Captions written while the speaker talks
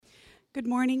Good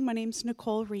morning. My name's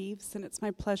Nicole Reeves, and it's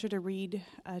my pleasure to read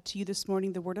to you this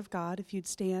morning the Word of God. If you'd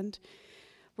stand,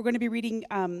 we're going to be reading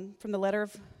from the letter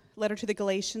to the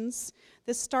Galatians.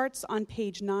 This starts on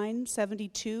page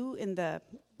 972 in the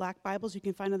black Bibles you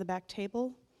can find on the back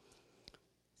table.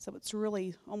 So it's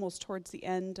really almost towards the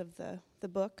end of the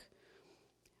book.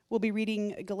 We'll be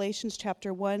reading Galatians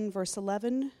chapter 1, verse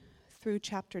 11 through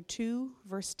chapter 2,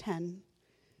 verse 10.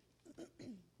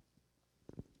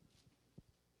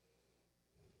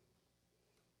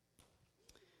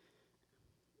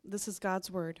 This is God's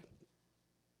word.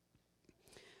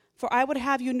 For I would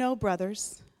have you know,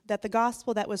 brothers, that the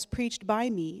gospel that was preached by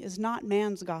me is not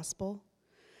man's gospel.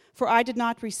 For I did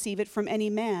not receive it from any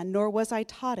man, nor was I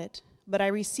taught it, but I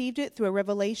received it through a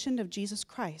revelation of Jesus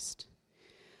Christ.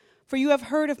 For you have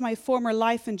heard of my former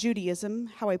life in Judaism,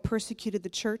 how I persecuted the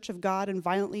church of God and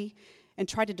violently and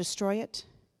tried to destroy it.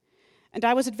 And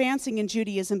I was advancing in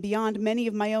Judaism beyond many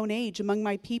of my own age among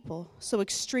my people, so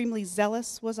extremely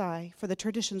zealous was I for the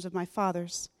traditions of my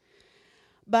fathers.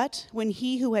 But when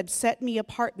he who had set me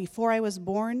apart before I was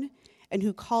born, and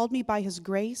who called me by his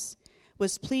grace,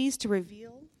 was pleased to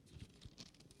reveal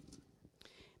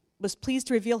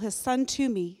his Son to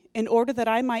me, in order that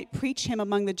I might preach him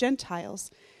among the Gentiles,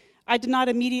 I did not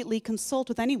immediately consult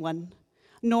with anyone,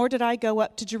 nor did I go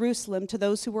up to Jerusalem to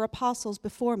those who were apostles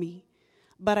before me.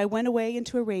 But I went away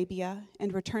into Arabia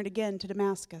and returned again to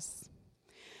Damascus.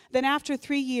 Then after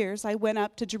 3 years I went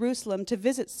up to Jerusalem to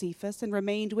visit Cephas and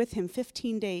remained with him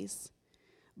 15 days.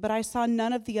 But I saw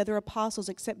none of the other apostles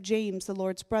except James, the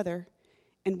Lord's brother.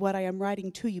 And what I am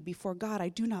writing to you before God, I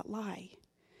do not lie.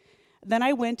 Then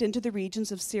I went into the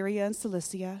regions of Syria and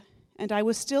Cilicia, and I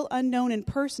was still unknown in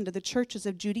person to the churches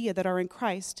of Judea that are in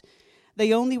Christ.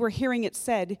 They only were hearing it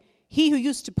said, "He who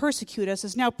used to persecute us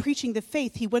is now preaching the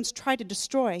faith he once tried to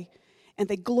destroy," and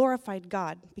they glorified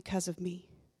God because of me.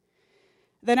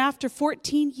 Then after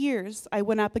 14 years, I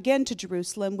went up again to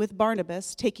Jerusalem with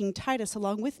Barnabas, taking Titus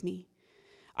along with me.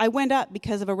 I went up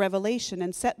because of a revelation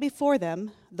and set before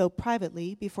them, though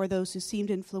privately, before those who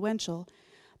seemed influential,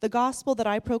 the gospel that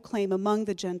I proclaim among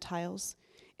the Gentiles,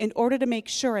 in order to make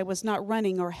sure I was not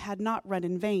running or had not run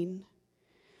in vain.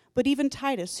 But even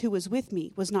Titus, who was with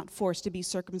me, was not forced to be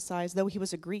circumcised, though he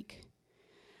was a Greek.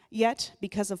 Yet,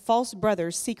 because of false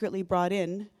brothers secretly brought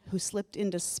in, who slipped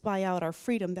in to spy out our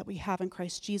freedom that we have in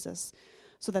Christ Jesus,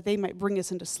 so that they might bring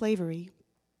us into slavery,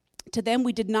 to them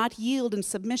we did not yield in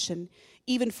submission,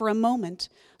 even for a moment,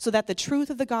 so that the truth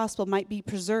of the gospel might be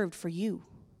preserved for you.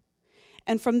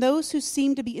 And from those who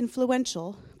seemed to be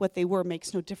influential, what they were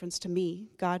makes no difference to me.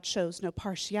 God shows no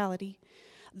partiality.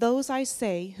 Those, I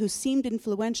say, who seemed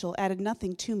influential added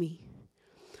nothing to me.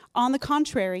 On the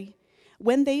contrary,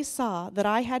 when they saw that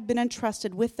I had been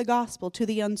entrusted with the gospel to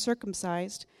the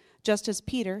uncircumcised, just as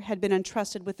Peter had been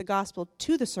entrusted with the gospel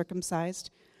to the circumcised,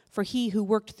 for he who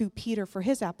worked through Peter for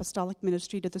his apostolic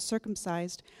ministry to the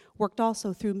circumcised worked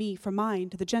also through me for mine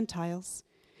to the Gentiles.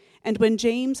 And when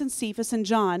James and Cephas and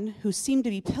John, who seemed to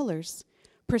be pillars,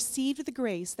 perceived the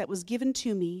grace that was given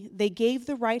to me, they gave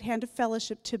the right hand of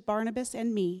fellowship to Barnabas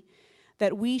and me,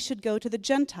 that we should go to the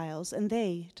Gentiles and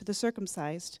they to the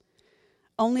circumcised.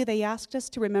 Only they asked us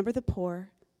to remember the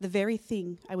poor, the very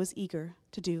thing I was eager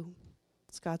to do.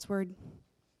 It's God's word.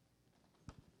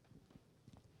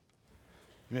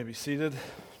 You may be seated.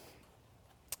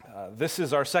 This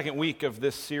is our second week of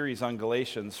this series on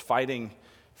Galatians, Fighting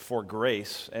for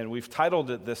Grace, and we've titled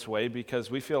it this way because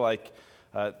we feel like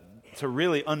to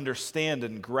really understand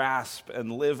and grasp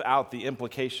and live out the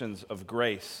implications of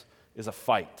grace is a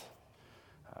fight.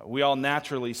 We all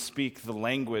naturally speak the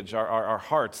language, our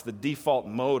hearts, the default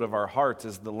mode of our hearts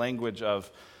is the language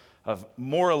of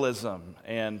moralism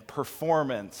and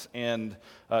performance and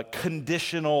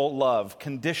conditional love,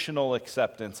 conditional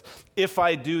acceptance. If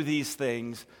I do these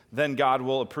things, then God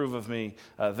will approve of me.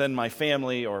 Then my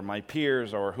family or my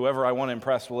peers or whoever I want to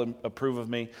impress will approve of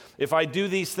me. If I do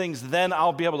these things, then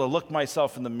I'll be able to look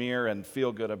myself in the mirror and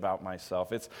feel good about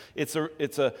myself. It's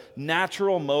a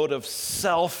natural mode of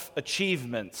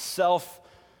self-achievement,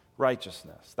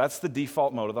 self-righteousness. That's the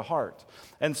default mode of the heart.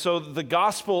 And so the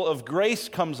gospel of grace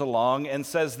comes along and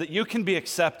says that you can be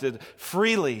accepted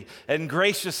freely and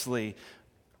graciously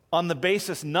on the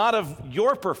basis not of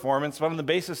your performance, but on the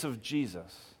basis of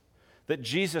Jesus. That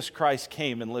Jesus Christ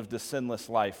came and lived a sinless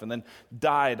life and then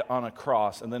died on a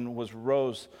cross and then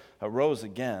rose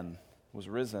again, was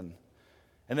risen.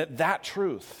 And that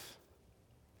truth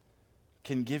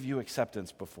can give you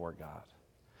acceptance before God.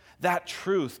 That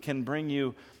truth can bring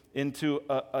you into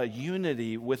a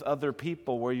unity with other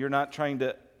people where you're not trying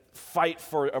to fight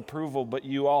for approval, but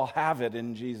you all have it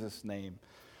in Jesus' name.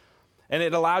 And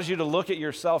it allows you to look at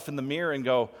yourself in the mirror and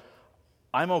go,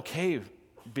 I'm okay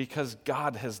because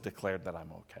God has declared that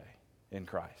I'm okay in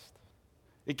Christ.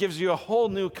 It gives you a whole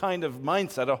new kind of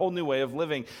mindset, a whole new way of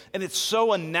living. And it's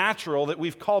so unnatural that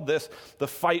we've called this the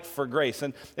fight for grace.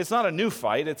 And it's not a new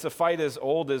fight. It's a fight as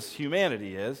old as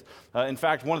humanity is. In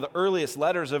fact, one of the earliest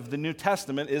letters of the New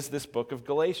Testament is this book of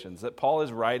Galatians that Paul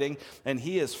is writing, and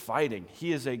he is fighting.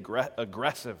 He is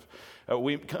aggressive.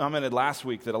 We commented last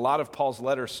week that a lot of Paul's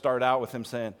letters start out with him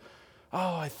saying,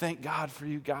 oh, I thank God for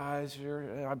you guys.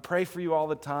 I pray for you all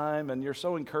the time, and you're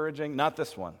so encouraging. Not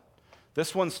this one.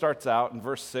 This one starts out in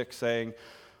verse 6 saying,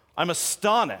 I'm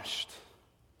astonished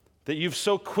that you've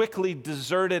so quickly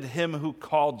deserted him who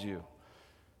called you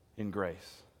in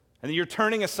grace. And that you're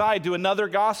turning aside to another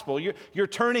gospel. You're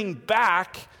turning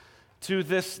back to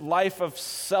this life of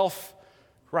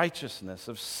self-righteousness,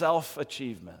 of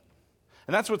self-achievement.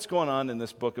 And that's what's going on in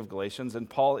this book of Galatians, and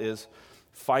Paul is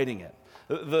fighting it.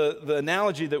 The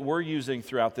analogy that we're using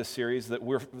throughout this series that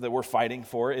we're fighting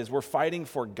for is we're fighting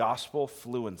for gospel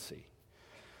fluency.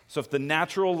 So if the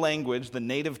natural language, the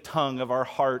native tongue of our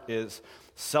heart is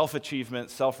self-achievement,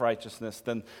 self-righteousness,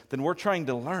 then we're trying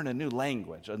to learn a new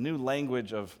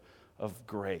language of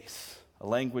grace, a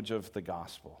language of the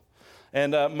gospel.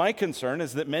 And my concern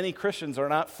is that many Christians are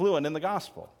not fluent in the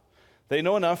gospel. They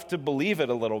know enough to believe it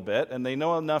a little bit, and they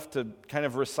know enough to kind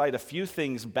of recite a few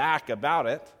things back about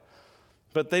it,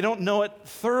 but they don't know it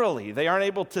thoroughly. They aren't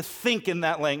able to think in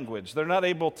that language. They're not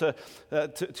able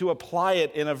to apply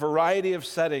it in a variety of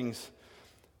settings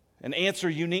and answer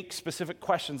unique, specific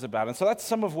questions about it. And so that's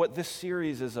some of what this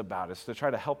series is about, is to try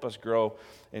to help us grow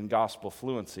in gospel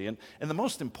fluency. And the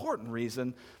most important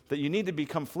reason that you need to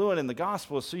become fluent in the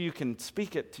gospel is so you can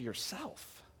speak it to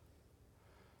yourself.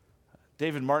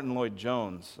 David Martin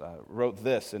Lloyd-Jones wrote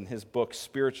this in his book,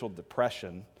 Spiritual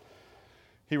Depression.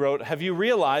 He wrote, have you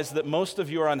realized that most of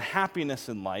your unhappiness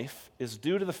in life is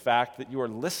due to the fact that you are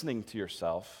listening to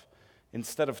yourself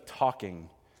instead of talking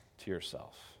to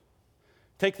yourself?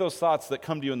 Take those thoughts that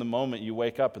come to you in the moment you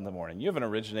wake up in the morning. You haven't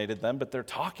originated them, but they're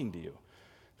talking to you.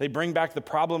 They bring back the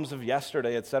problems of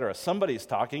yesterday, etc. Somebody's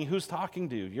talking. Who's talking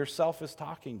to you? Yourself is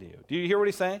talking to you. Do you hear what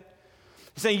he's saying?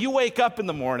 He's saying you wake up in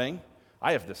the morning.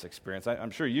 I have this experience.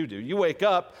 I'm sure you do. You wake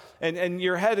up, and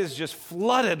your head is just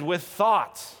flooded with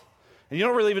thoughts. And you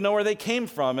don't really even know where they came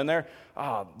from. And they're,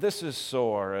 this is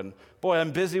sore. And boy,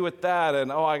 I'm busy with that.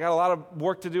 And I got a lot of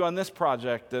work to do on this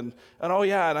project. And oh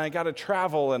yeah, and I got to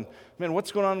travel. And man,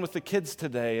 what's going on with the kids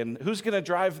today? And who's going to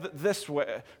drive this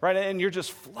way? Right? And you're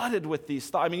just flooded with these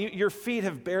thoughts. I mean, your feet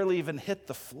have barely even hit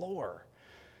the floor.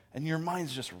 And your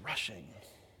mind's just rushing.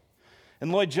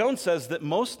 And Lloyd-Jones says that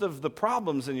most of the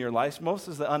problems in your life, most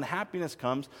of the unhappiness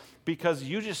comes because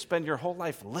you just spend your whole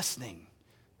life listening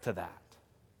to that.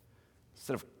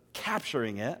 Instead of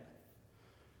capturing it,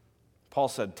 Paul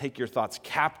said, take your thoughts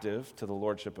captive to the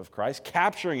lordship of Christ,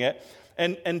 capturing it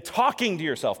and talking to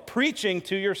yourself, preaching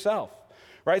to yourself,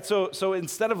 right? So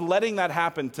instead of letting that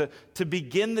happen, to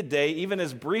begin the day, even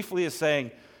as briefly as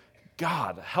saying,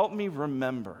 God, help me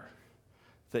remember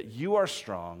that you are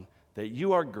strong, that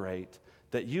you are great,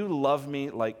 that you love me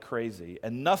like crazy,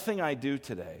 and nothing I do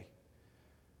today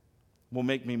will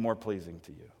make me more pleasing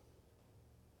to you.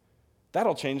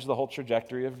 That'll change the whole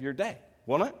trajectory of your day,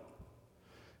 won't it?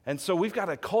 And so we've got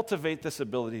to cultivate this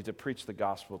ability to preach the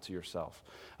gospel to yourself.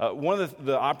 One of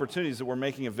the opportunities that we're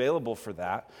making available for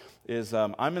that is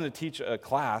I'm going to teach a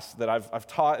class that I've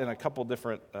taught in a couple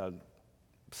different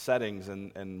settings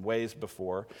and ways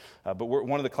before. But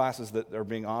one of the classes that are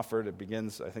being offered, it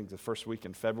begins, I think, the first week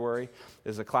in February,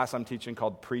 is a class I'm teaching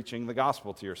called Preaching the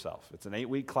Gospel to Yourself. It's an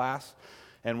 8-week class.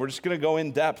 And we're just going to go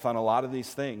in depth on a lot of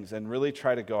these things and really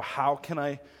try to go, how can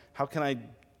I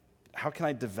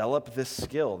develop this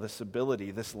skill, this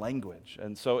ability, this language?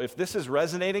 And so if this is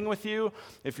resonating with you,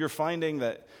 if you're finding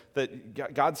that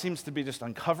God seems to be just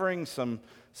uncovering some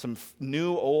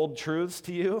new old truths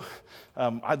to you,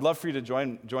 I'd love for you to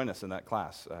join us in that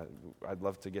class. I'd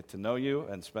love to get to know you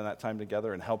and spend that time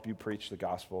together and help you preach the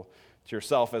gospel to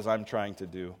yourself, as I'm trying to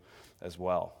do as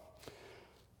well.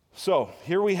 So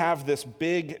here we have this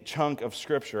big chunk of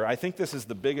Scripture. I think this is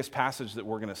the biggest passage that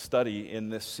we're going to study in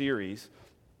this series.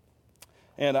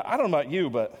 And I don't know about you,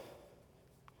 but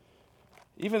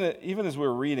even as we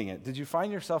were reading it, did you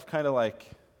find yourself kind of like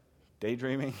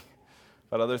daydreaming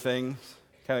about other things?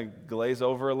 Kind of glaze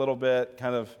over a little bit?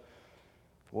 Kind of,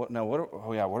 what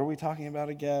are we talking about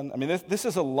again? I mean, this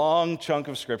is a long chunk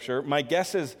of Scripture. My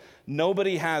guess is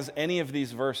nobody has any of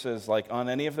these verses like on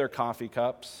any of their coffee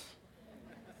cups.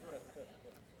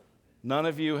 None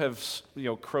of you have,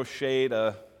 crocheted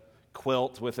a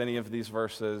quilt with any of these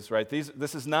verses, right?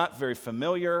 This is not very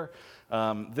familiar.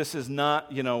 This is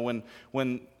not,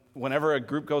 whenever a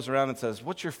group goes around and says,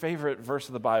 what's your favorite verse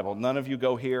of the Bible? None of you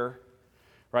go here,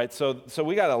 right? So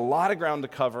we got a lot of ground to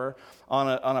cover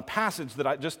on a passage that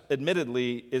I just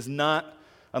admittedly is not,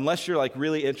 unless you're like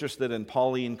really interested in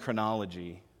Pauline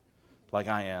chronology, like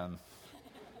I am,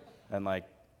 and like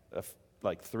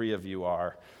three of you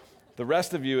are. The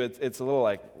rest of you, it's a little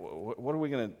like,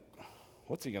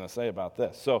 what's he going to say about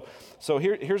this? So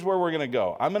here's where we're going to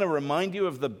go. I'm going to remind you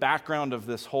of the background of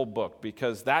this whole book,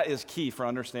 because that is key for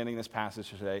understanding this passage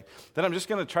today. Then I'm just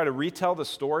going to try to retell the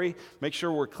story, make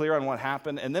sure we're clear on what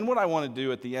happened. And then what I want to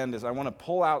do at the end is I want to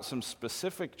pull out some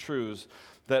specific truths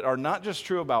that are not just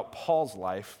true about Paul's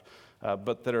life,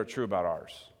 but that are true about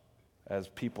ours as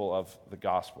people of the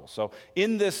gospel. So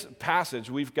in this passage,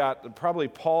 we've got probably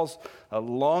Paul's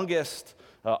longest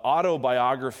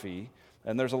autobiography,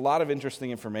 and there's a lot of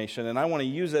interesting information, and I want to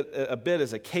use it a bit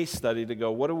as a case study to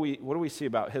go, what do we see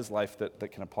about his life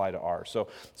that can apply to ours?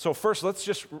 So first, let's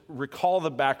just recall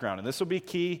the background, and this will be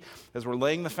key as we're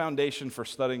laying the foundation for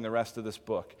studying the rest of this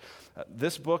book.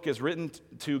 This book is written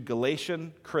to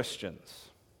Galatian Christians.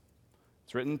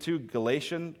 It's written to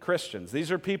Galatian Christians.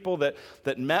 These are people that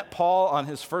met Paul on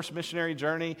his first missionary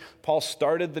journey. Paul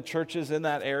started the churches in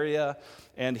that area,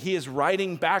 and he is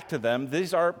writing back to them.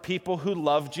 These are people who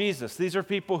love Jesus. These are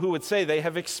people who would say they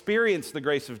have experienced the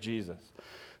grace of Jesus.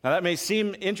 Now, that may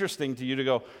seem interesting to you to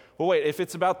go, well, wait, if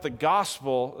it's about the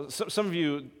gospel, some of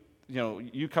you,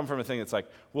 you come from a thing that's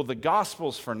like, well, the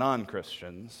gospel's for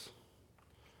non-Christians,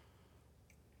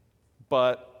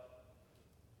 but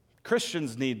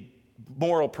Christians need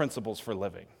moral principles for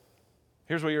living.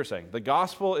 Here's what you're saying. The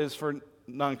gospel is for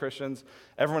non-Christians.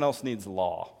 Everyone else needs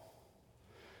law.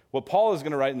 What Paul is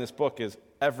going to write in this book is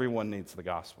everyone needs the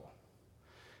gospel.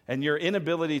 And your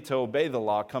inability to obey the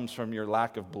law comes from your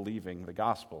lack of believing the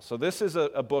gospel. So this is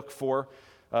a book for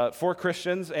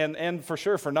Christians and for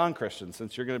sure for non-Christians,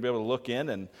 since you're going to be able to look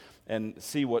in and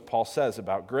see what Paul says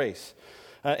about grace.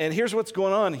 And here's what's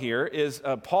going on here is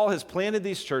Paul has planted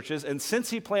these churches, and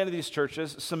since he planted these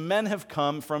churches, some men have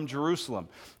come from Jerusalem.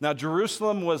 Now,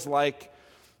 Jerusalem was like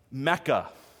Mecca.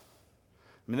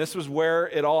 I mean, this was where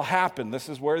it all happened. This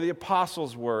is where the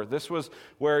apostles were. This was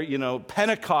where,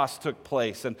 Pentecost took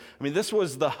place. And I mean, this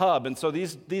was the hub. And so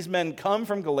these men come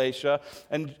from Galatia,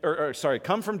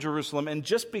 come from Jerusalem, and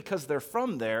just because they're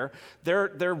from there,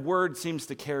 their word seems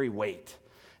to carry weight.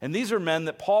 And these are men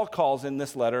that Paul calls in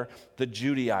this letter the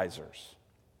Judaizers.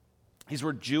 These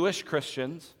were Jewish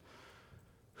Christians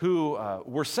who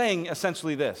were saying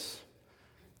essentially this: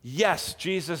 yes,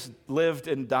 Jesus lived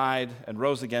and died and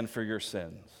rose again for your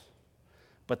sins,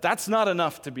 but that's not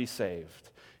enough to be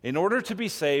saved. In order to be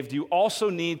saved, you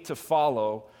also need to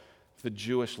follow the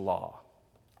Jewish law.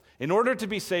 In order to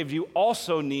be saved, you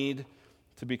also need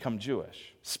to become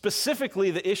Jewish.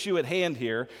 Specifically, the issue at hand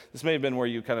here, this may have been where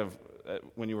you kind of,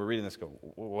 when you were reading this, go,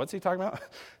 what's he talking about?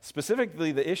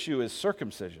 Specifically, the issue is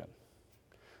circumcision.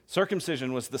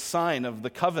 Circumcision was the sign of the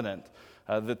covenant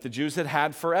that the Jews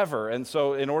had forever. And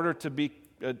so in order to be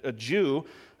a Jew,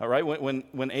 right,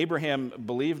 when Abraham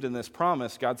believed in this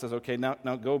promise, God says, okay,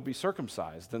 now go be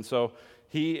circumcised. And so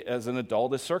he, as an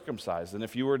adult, is circumcised. And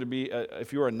if you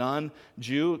were a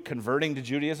non-Jew converting to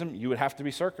Judaism, you would have to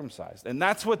be circumcised. And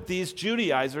that's what these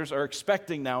Judaizers are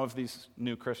expecting now of these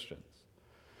new Christians.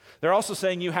 They're also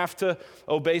saying you have to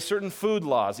obey certain food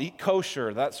laws, eat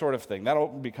kosher, that sort of thing. That'll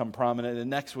become prominent in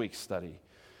next week's study.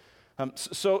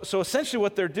 So essentially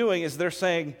what they're doing is they're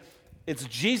saying it's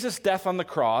Jesus' death on the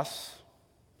cross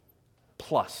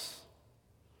plus.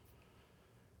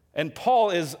 And Paul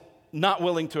is not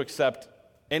willing to accept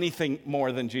anything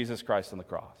more than Jesus Christ on the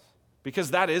cross,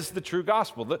 because that is the true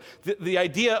gospel. The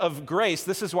idea of grace,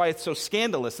 this is why it's so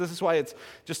scandalous, this is why it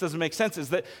just doesn't make sense, is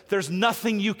that there's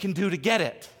nothing you can do to get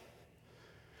it.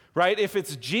 Right? If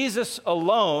it's Jesus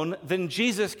alone, then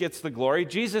Jesus gets the glory,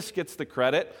 Jesus gets the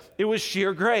credit. It was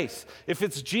sheer grace. If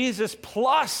it's Jesus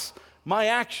plus my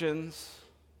actions,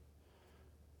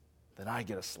 then I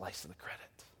get a slice of the credit.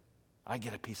 I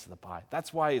get a piece of the pie.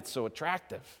 That's why it's so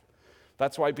attractive.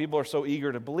 That's why people are so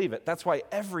eager to believe it. That's why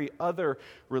every other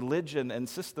religion and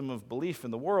system of belief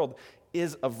in the world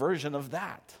is a version of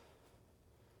that.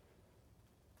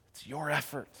 It's your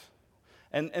effort.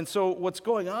 And so what's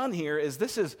going on here is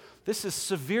this is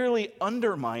severely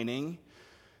undermining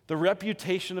the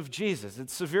reputation of Jesus.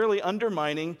 It's severely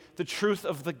undermining the truth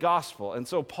of the gospel. And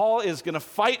so Paul is going to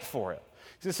fight for it.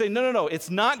 He's going to say, no, it's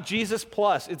not Jesus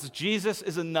plus. It's Jesus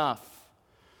is enough.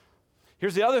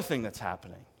 Here's the other thing that's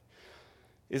happening,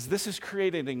 is this has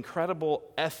created incredible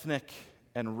ethnic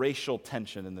and racial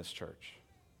tension in this church.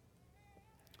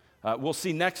 We'll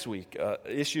see next week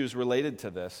issues related to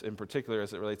this, in particular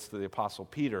as it relates to the Apostle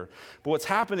Peter. But what's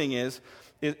happening is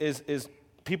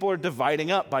people are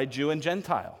dividing up by Jew and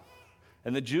Gentile.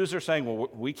 And the Jews are saying, well,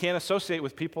 we can't associate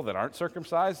with people that aren't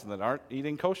circumcised and that aren't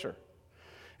eating kosher.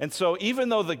 And so even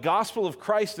though the gospel of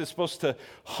Christ is supposed to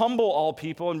humble all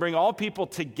people and bring all people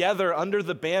together under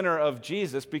the banner of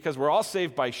Jesus because we're all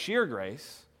saved by sheer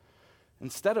grace,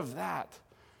 instead of that,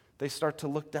 they start to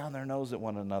look down their nose at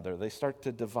one another. They start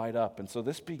to divide up. And so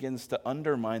this begins to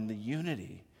undermine the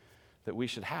unity that we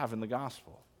should have in the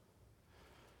gospel.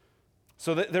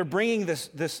 So they're bringing this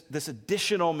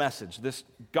additional message, this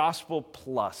gospel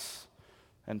plus,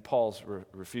 and Paul's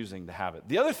refusing to have it.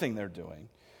 The other thing they're doing,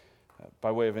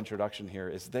 by way of introduction here,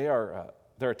 is they're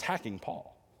attacking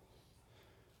Paul.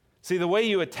 See, the way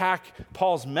you attack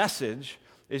Paul's message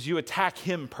is you attack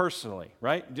him personally,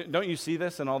 right? Don't you see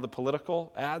this in all the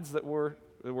political ads that we're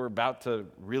about to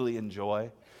really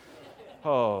enjoy?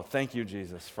 Oh, thank you,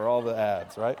 Jesus, for all the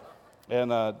ads, right?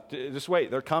 And just wait,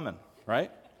 they're coming,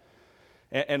 right?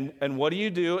 And what do you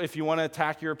do if you want to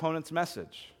attack your opponent's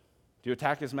message? Do you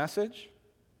attack his message?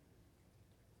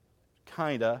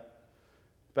 Kinda.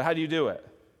 But how do you do it?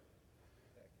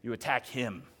 You attack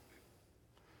him.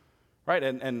 Right?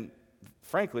 And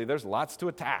frankly, there's lots to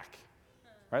attack.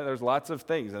 Right? There's lots of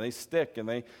things, and they stick, and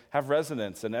they have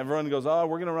resonance, and everyone goes, oh,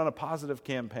 we're going to run a positive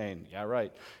campaign. Yeah,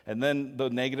 right. And then the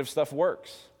negative stuff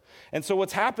works. And so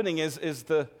what's happening is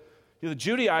the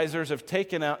Judaizers have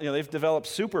taken out, they've developed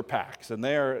super PACs, and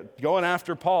they're going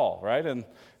after Paul, right? And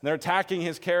they're attacking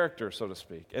his character, so to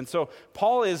speak. And so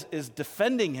Paul is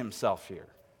defending himself here.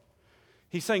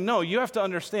 He's saying, no, you have to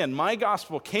understand, my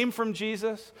gospel came from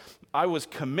Jesus. I was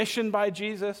commissioned by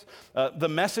Jesus. The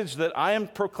message that I am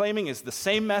proclaiming is the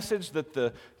same message that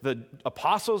the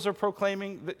apostles are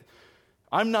proclaiming.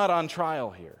 I'm not on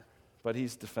trial here, but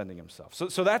he's defending himself.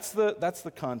 So that's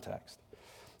the context.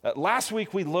 Last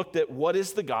week we looked at what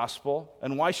is the gospel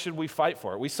and why should we fight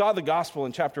for it. We saw the gospel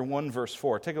in chapter 1, verse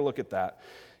 4. Take a look at that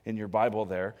in your Bible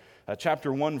there.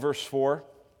 Chapter 1, verse 4.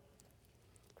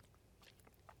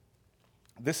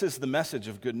 This is the message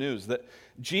of good news, that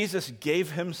Jesus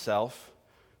gave himself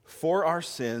for our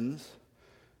sins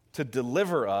to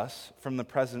deliver us from the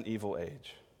present evil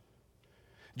age.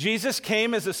 Jesus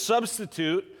came as a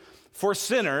substitute for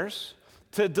sinners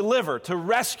to deliver, to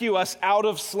rescue us out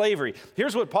of slavery.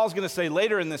 Here's what Paul's going to say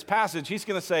later in this passage. He's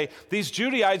going to say, these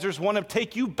Judaizers want to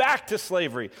take you back to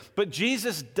slavery, but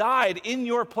Jesus died in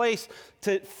your place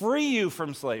to free you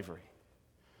from slavery.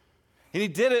 And he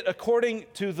did it according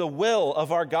to the will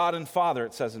of our God and Father,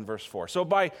 it says in verse 4. So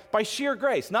by sheer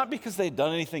grace, not because they'd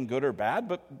done anything good or bad,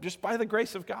 but just by the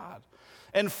grace of God.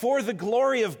 And for the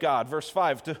glory of God, verse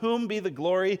 5, to whom be the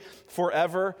glory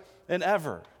forever and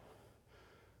ever.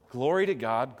 Glory to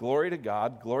God, glory to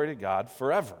God, glory to God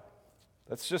forever.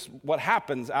 That's just what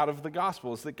happens out of the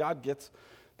gospel, is that God gets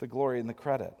the glory and the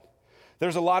credit.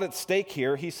 There's a lot at stake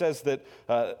here. He says that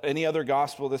any other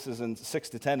gospel, this is in 6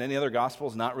 to 10, any other gospel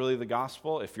is not really the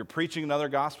gospel. If you're preaching another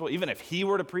gospel, even if he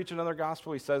were to preach another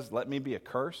gospel, he says, let me be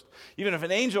accursed. Even if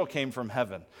an angel came from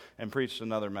heaven and preached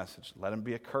another message, let him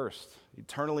be accursed,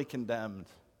 eternally condemned.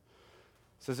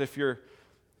 He says if you're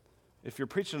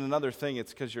preaching another thing,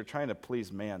 it's because you're trying to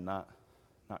please man, not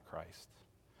Christ.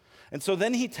 And so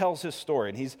then he tells his story,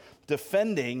 and he's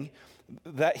defending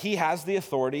that he has the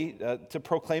authority to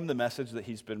proclaim the message that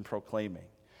he's been proclaiming.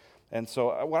 And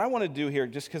so what I want to do here,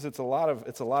 just because it's a lot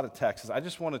of text, is I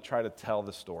just want to try to tell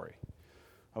the story.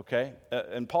 Okay?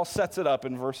 And Paul sets it up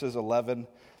in verses 11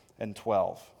 and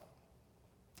 12.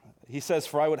 He says,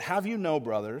 "For I would have you know,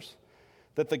 brothers,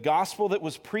 that the gospel that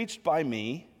was preached by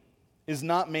me is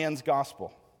not man's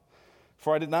gospel.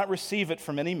 For I did not receive it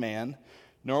from any man,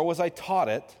 nor was I taught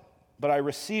it, but I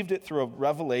received it through a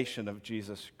revelation of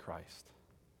Jesus Christ."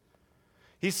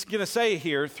 He's going to say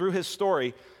here, through his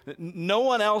story, no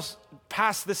one else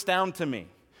passed this down to me,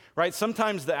 right?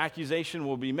 Sometimes the accusation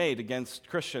will be made against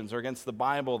Christians or against the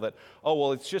Bible that, oh,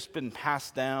 well, it's just been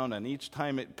passed down, and each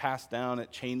time it passed down,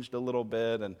 it changed a little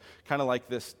bit, and kind of like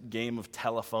this game of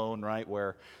telephone, right,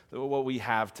 where what we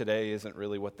have today isn't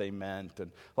really what they meant.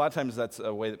 And a lot of times that's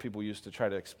a way that people used to try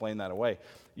to explain that away.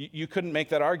 You couldn't make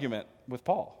that argument with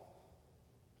Paul.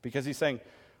 Because he's saying,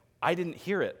 I didn't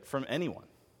hear it from anyone.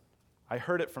 I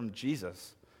heard it from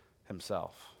Jesus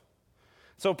himself.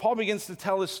 So Paul begins to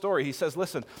tell his story. He says,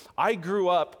 listen, I grew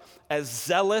up as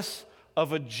zealous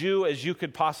of a Jew as you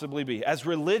could possibly be, as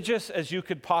religious as you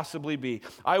could possibly be.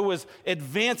 I was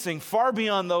advancing far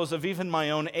beyond those of even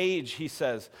my own age, he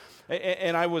says.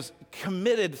 And I was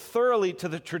committed thoroughly to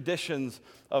the traditions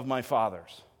of my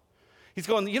fathers. He's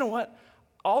going, you know what?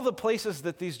 all the places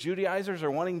that these Judaizers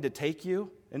are wanting to take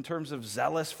you in terms of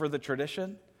zealous for the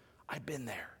tradition, I've been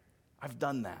there. I've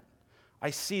done that. I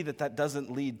see that that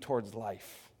doesn't lead towards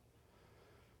life.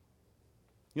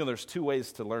 You know, there's two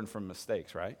ways to learn from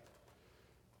mistakes, right?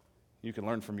 You can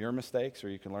learn from your mistakes or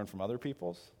you can learn from other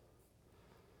people's.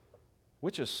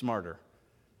 Which is smarter?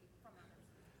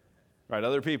 Right,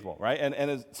 other people, right? And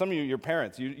as some of you, your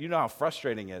parents, you know how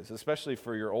frustrating it is, especially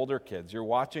for your older kids. You're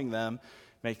watching them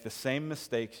make the same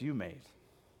mistakes you made.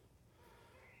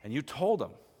 And you told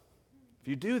them, if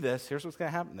you do this, here's what's going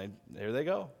to happen. There they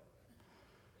go.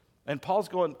 And Paul's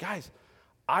going, guys,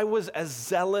 I was as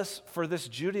zealous for this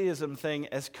Judaism thing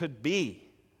as could be.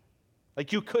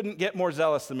 Like, you couldn't get more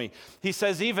zealous than me. He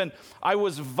says even, I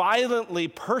was violently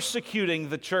persecuting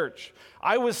the church.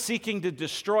 I was seeking to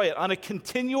destroy it. On a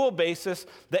continual basis,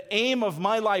 the aim of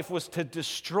my life was to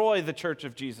destroy the church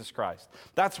of Jesus Christ.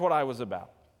 That's what I was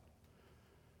about.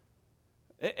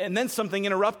 And then something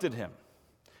interrupted him.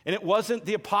 And it wasn't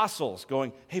the apostles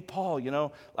going, hey, Paul,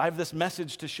 I have this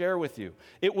message to share with you.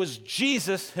 It was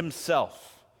Jesus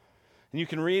himself. And you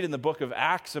can read in the book of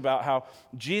Acts about how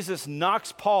Jesus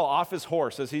knocks Paul off his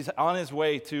horse as he's on his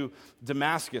way to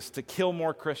Damascus to kill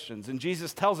more Christians. And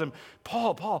Jesus tells him,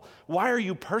 Paul, why are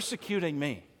you persecuting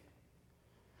me?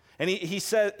 And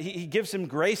he gives him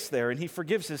grace there, and he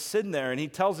forgives his sin there, and he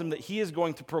tells him that he is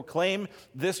going to proclaim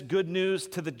this good news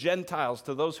to the Gentiles,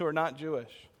 to those who are not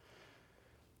Jewish.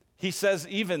 He says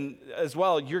even as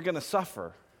well, you're going to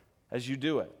suffer as you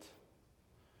do it.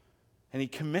 And he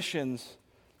commissions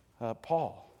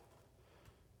Paul.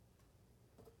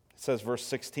 It says, verse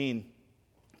 16,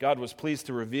 God was pleased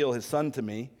to reveal his Son to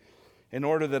me in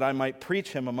order that I might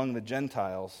preach him among the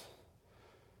Gentiles.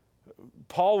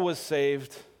 Paul was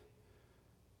saved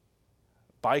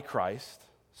by Christ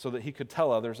so that he could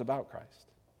tell others about Christ.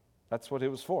 That's what it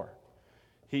was for.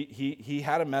 He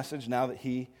had a message now that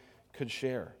he could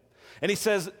share. And he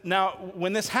says, now,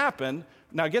 when this happened,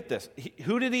 now get this,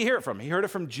 who did he hear it from? He heard it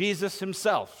from Jesus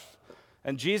himself.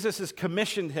 And Jesus has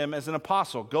commissioned him as an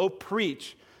apostle. Go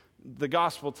preach the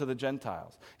gospel to the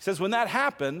Gentiles. He says, when that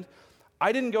happened,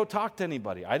 I didn't go talk to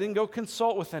anybody. I didn't go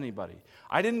consult with anybody.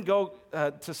 I didn't go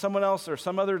to someone else or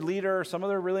some other leader or some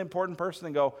other really important person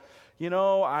and go,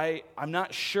 I'm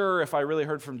not sure if I really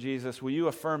heard from Jesus. Will you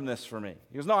affirm this for me?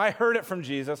 He goes, no, I heard it from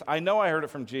Jesus. I know I heard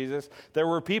it from Jesus. There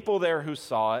were people there who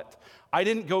saw it. I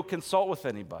didn't go consult with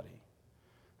anybody.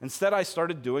 Instead, I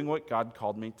started doing what God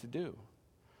called me to do.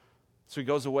 So he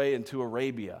goes away into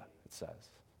Arabia, it says.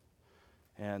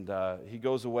 And he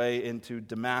goes away into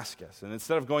Damascus. And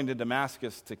instead of going to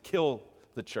Damascus to kill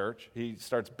the church, he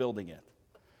starts building it.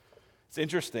 It's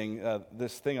interesting,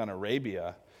 this thing on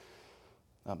Arabia.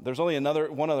 There's only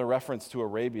one other reference to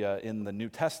Arabia in the New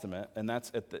Testament, and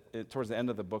that's towards the end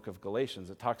of the book of Galatians.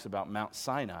 It talks about Mount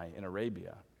Sinai in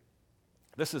Arabia.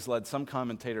 This has led some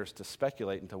commentators to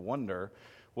speculate and to wonder,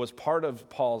 was part of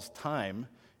Paul's time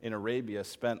in Arabia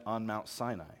spent on Mount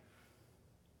Sinai?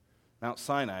 Mount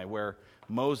Sinai, where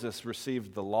Moses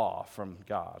received the law from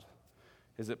God.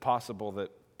 Is it possible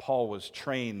that Paul was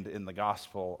trained in the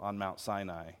gospel on Mount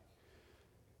Sinai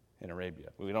in Arabia?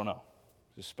 We don't know.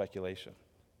 Just speculation.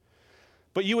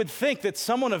 But you would think that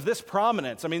someone of this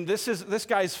prominence, this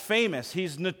guy's famous,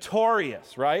 he's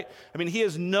notorious, right? He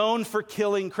is known for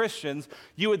killing Christians.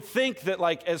 You would think that,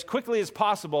 as quickly as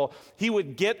possible, he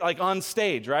would get, on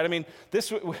stage, right? This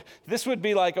would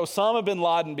be like Osama bin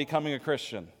Laden becoming a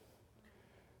Christian,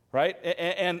 right?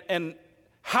 And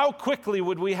how quickly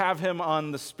would we have him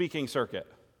on the speaking circuit?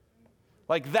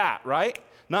 Like that, right?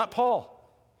 Not Paul.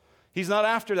 He's not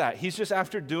after that. He's just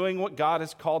after doing what God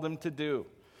has called him to do.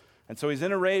 And so he's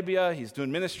in Arabia, he's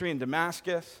doing ministry in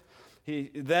Damascus.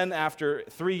 Then after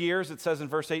 3 years, it says in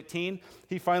verse 18,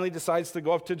 he finally decides to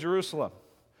go up to Jerusalem.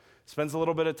 Spends a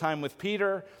little bit of time with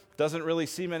Peter, doesn't really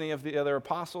see many of the other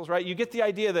apostles, right? You get the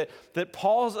idea that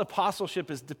Paul's apostleship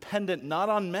is dependent not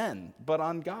on men, but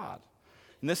on God.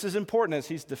 And this is important as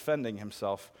he's defending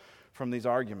himself from these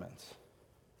arguments.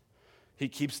 He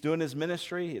keeps doing his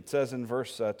ministry. It says in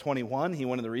verse 21, he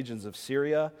went in the regions of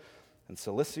Syria and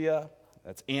Cilicia.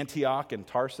 That's Antioch and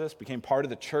Tarsus, became part of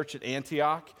the church at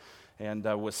Antioch and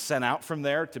was sent out from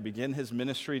there to begin his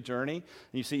ministry journey. And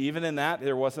you see, even in that,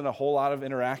 there wasn't a whole lot of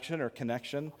interaction or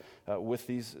connection with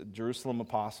these Jerusalem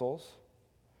apostles.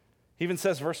 He even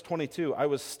says, verse 22, I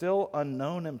was still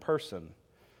unknown in person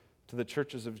to the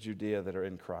churches of Judea that are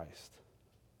in Christ.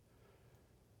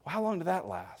 Well, how long did that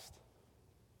last?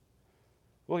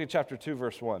 Look at chapter 2,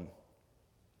 verse 1.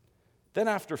 Then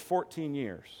after 14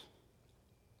 years,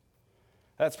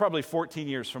 that's probably 14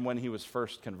 years from when he was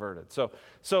first converted. So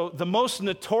the most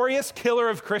notorious killer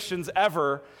of Christians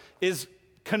ever is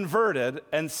converted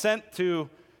and sent to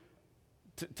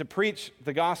preach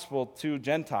the gospel to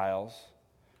Gentiles,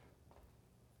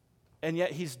 and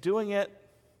yet he's doing it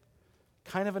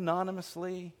kind of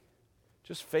anonymously,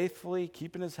 just faithfully,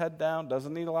 keeping his head down,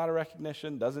 doesn't need a lot of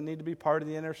recognition, doesn't need to be part of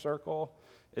the inner circle,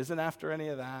 isn't after any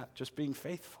of that, just being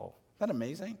faithful. Isn't that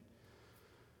amazing?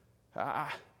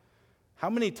 How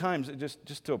many times,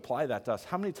 just to apply that to us,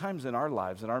 how many times in our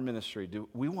lives, in our ministry, do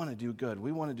we want to do good,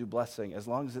 we want to do blessing, as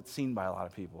long as it's seen by a lot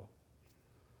of people?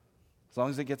 As long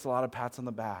as it gets a lot of pats on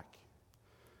the back.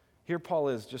 Here Paul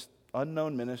is, just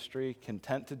unknown ministry,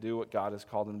 content to do what God has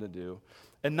called him to do,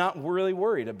 and not really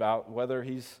worried about whether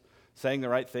he's saying the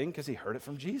right thing because he heard it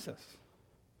from Jesus.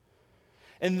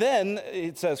 And then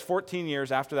it says 14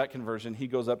 years after that conversion, he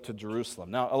goes up to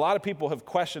Jerusalem. Now, a lot of people have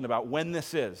questioned about when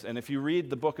this is. And if you read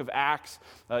the book of Acts,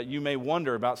 you may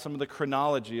wonder about some of the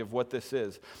chronology of what this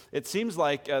is. It seems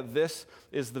like this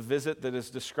is the visit that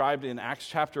is described in Acts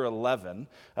chapter 11,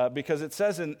 because it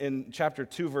says in chapter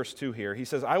 2, verse 2 here, he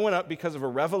says, I went up because of a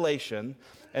revelation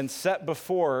and set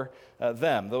before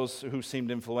them, those who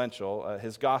seemed influential,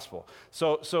 his gospel.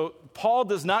 So Paul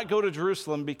does not go to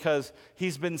Jerusalem because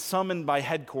he's been summoned by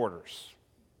headquarters.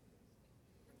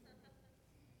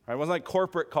 Right? It wasn't like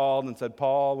corporate called and said,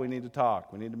 Paul, we need to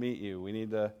talk. We need to meet you. We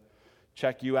need to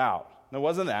check you out. No, it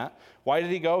wasn't that. Why did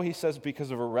he go? He says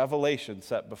because of a revelation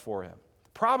set before him.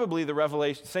 Probably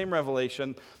the same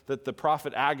revelation that the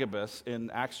prophet Agabus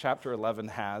in Acts chapter 11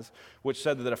 has, which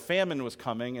said that a famine was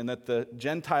coming and that the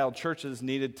Gentile churches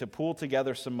needed to pool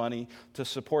together some money to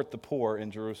support the poor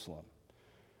in Jerusalem.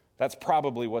 That's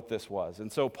probably what this was.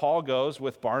 And so Paul goes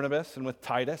with Barnabas and with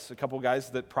Titus, a couple guys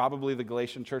that probably the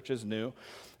Galatian churches knew,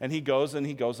 and he goes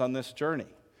on this journey.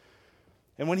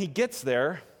 And when he gets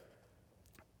there,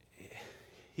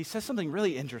 he says something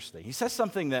really interesting. He says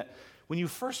something that when you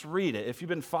first read it, if you've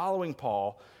been following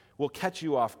Paul, will catch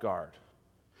you off guard.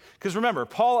 Because remember,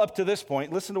 Paul up to this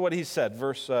point, listen to what he said,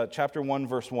 chapter 1,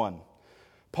 verse 1.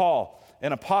 Paul,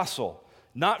 an apostle,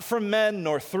 not from men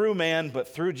nor through man,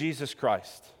 but through Jesus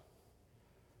Christ.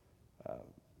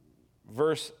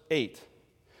 Verse 8.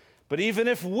 But even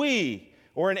if we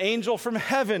or an angel from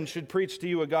heaven should preach to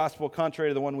you a gospel contrary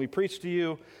to the one we preach to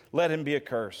you, let him be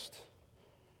accursed.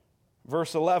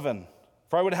 Verse 11.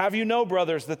 For I would have you know,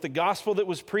 brothers, that the gospel that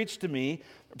was preached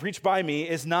by me,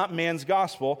 is not man's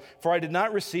gospel, for I did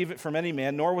not receive it from any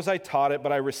man, nor was I taught it,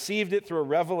 but I received it through a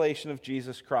revelation of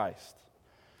Jesus Christ.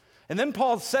 And then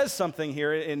Paul says something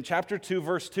here in chapter 2,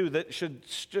 verse 2, that should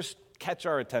just catch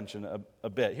our attention a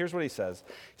bit. Here's what he says.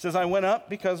 He says, I went up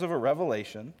because of a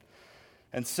revelation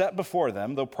and set before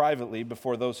them, though privately,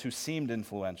 before those who seemed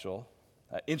influential.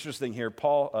 Interesting here,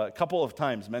 Paul a couple of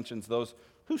times mentions those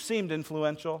who seemed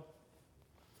influential.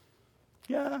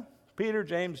 Yeah, Peter,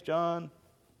 James, John,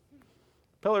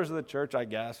 pillars of the church, I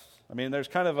guess. I mean, there's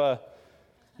kind of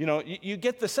you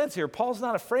get the sense here, Paul's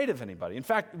not afraid of anybody. In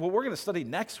fact, what we're going to study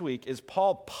next week is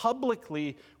Paul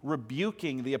publicly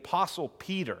rebuking the apostle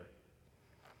Peter,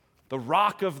 the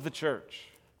rock of the church,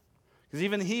 because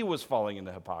even he was falling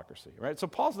into hypocrisy, right? So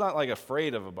Paul's not like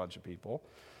afraid of a bunch of people.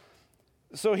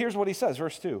 So here's what he says,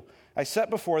 verse 2. I set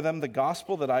before them the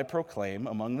gospel that I proclaim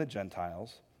among the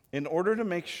Gentiles, in order to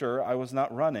make sure I was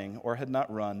not running or had not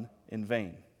run in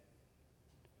vain.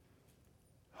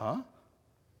 Huh?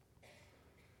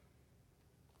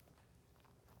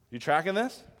 You tracking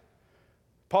this?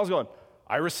 Paul's going,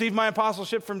 I received my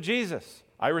apostleship from Jesus.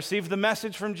 I received the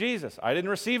message from Jesus. I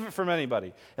didn't receive it from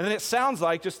anybody. And then it sounds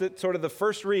like, just that sort of the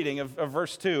first reading of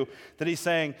verse 2, that he's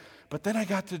saying, but then I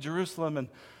got to Jerusalem and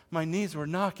my knees were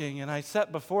knocking, and I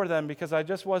sat before them because I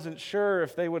just wasn't sure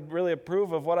if they would really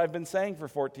approve of what I've been saying for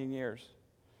 14 years.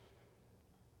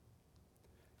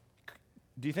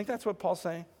 Do you think that's what Paul's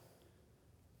saying?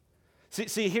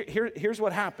 See, here's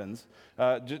what happens,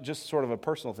 just sort of a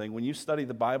personal thing. When you study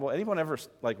the Bible, anyone ever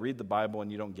read the Bible and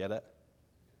you don't get it?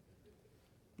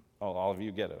 Oh, all of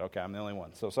you get it. Okay, I'm the only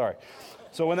one, so sorry.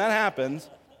 So when that happens,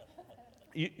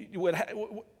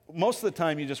 most of the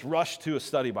time you just rush to a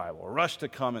study Bible, or rush to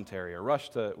commentary, or rush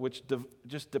to, which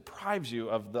just deprives you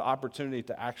of the opportunity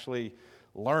to actually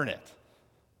learn it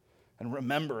and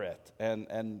remember it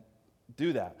and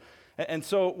do that. And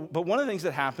so, but one of the things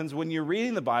that happens when you're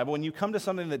reading the Bible, when you come to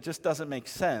something that just doesn't make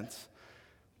sense,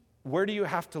 where do you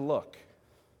have to look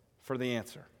for the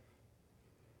answer?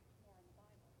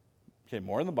 Okay,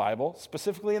 more in the Bible,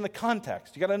 specifically in the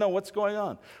context. You got to know what's going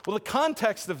on. Well, the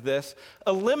context of this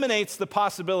eliminates the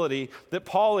possibility that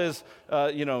Paul is,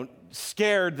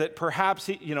 scared that perhaps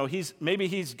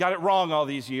he's got it wrong all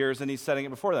these years and he's setting it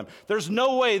before them. There's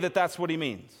no way that that's what he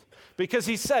means, because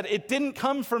he said it didn't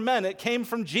come from men; it came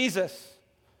from Jesus.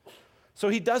 So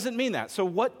he doesn't mean that. So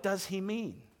what does he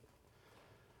mean?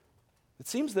 It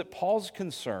seems that Paul's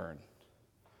concern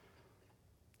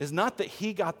is not that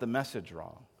he got the message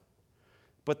wrong,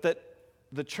 but that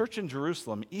the church in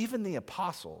Jerusalem, even the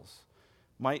apostles,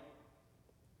 might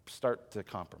start to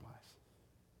compromise.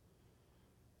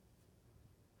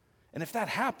 And if that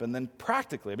happened, then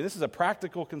practically, this is a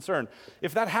practical concern.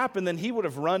 If that happened, then he would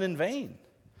have run in vain.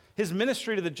 His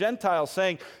ministry to the Gentiles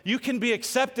saying, you can be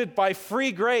accepted by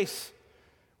free grace,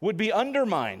 would be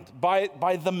undermined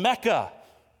by the Mecca.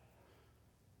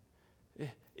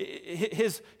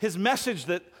 His message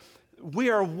that we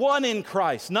are one in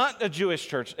Christ, not a Jewish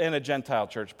church and a Gentile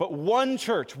church, but one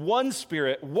church, one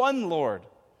Spirit, one Lord,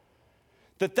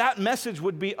 that message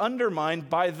would be undermined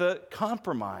by the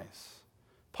compromise,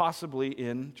 possibly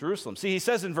in Jerusalem. See, he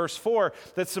says in verse 4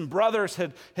 that some brothers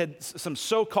some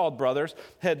so-called brothers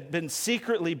had been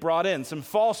secretly brought in, some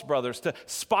false brothers, to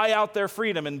spy out their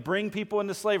freedom and bring people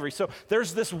into slavery. So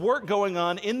there's this work going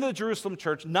on in the Jerusalem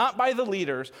church, not by the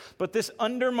leaders, but this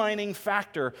undermining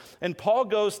factor. And Paul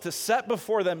goes to set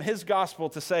before them his gospel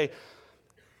to say,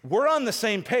 we're on the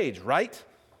same page, right?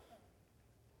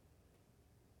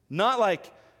 Not like,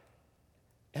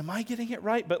 am I getting it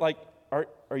right? But like,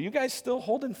 are you guys still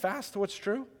holding fast to what's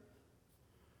true?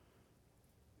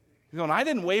 He's going, I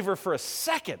didn't waver for a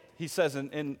second, he says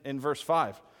in verse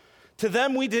 5. To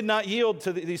them we did not yield,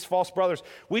 to these false brothers.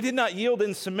 We did not yield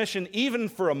in submission even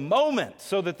for a moment,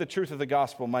 so that the truth of the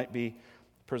gospel might be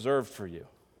preserved for you.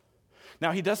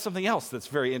 Now he does something else that's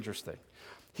very interesting.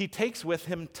 He takes with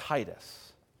him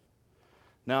Titus.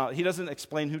 Now, he doesn't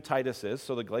explain who Titus is,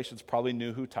 so the Galatians probably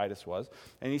knew who Titus was.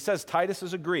 And he says Titus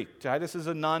is a Greek. Titus is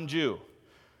a non-Jew.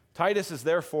 Titus is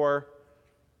therefore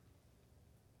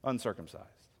uncircumcised.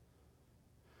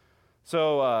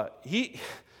 So you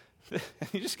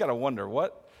just got to wonder,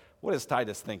 what is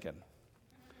Titus thinking?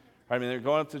 I mean, they're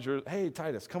going up to Jerusalem. Hey,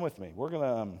 Titus, come with me. We're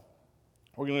gonna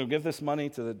give this money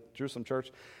to the Jerusalem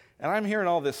church. And I'm hearing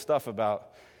all this stuff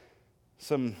about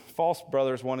some false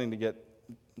brothers wanting to get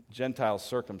Gentiles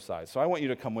circumcised. So I want you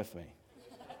to come with me.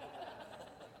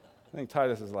 I think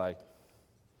Titus is like,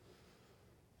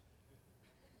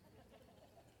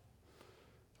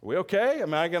 are we okay?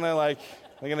 Am I going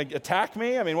to attack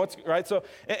me? I mean, what's right? So,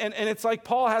 and it's like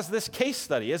Paul has this case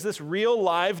study, is this real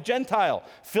live Gentile,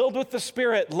 filled with the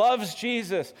Spirit, loves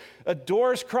Jesus,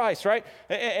 adores Christ, right?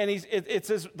 And it's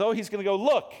as though he's going to go,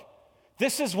 look,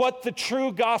 this is what the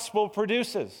true gospel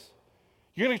produces.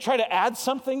 You're going to try to add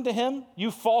something to him,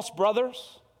 you false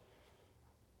brothers?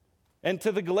 And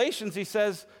to the Galatians, he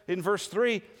says in verse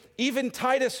 3, even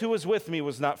Titus, who was with me,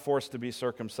 was not forced to be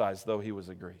circumcised, though he was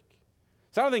a Greek.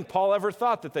 So I don't think Paul ever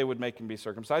thought that they would make him be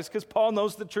circumcised, because Paul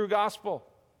knows the true gospel.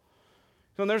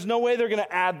 So there's no way they're going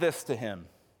to add this to him.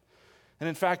 And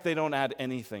in fact, they don't add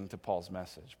anything to Paul's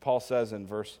message. Paul says in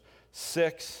verse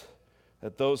 6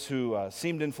 that those who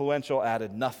seemed influential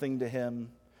added nothing to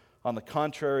him. On the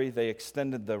contrary, they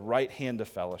extended the right hand of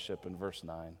fellowship in verse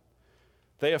 9.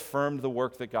 They affirmed the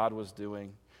work that God was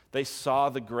doing. They saw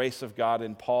the grace of God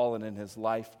in Paul and in his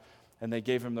life, and they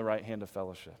gave him the right hand of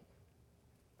fellowship.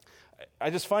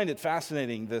 I just find it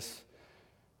fascinating,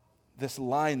 this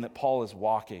line that Paul is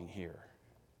walking here.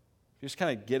 You just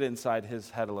kind of get inside his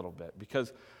head a little bit,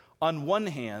 because on one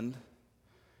hand,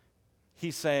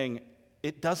 he's saying,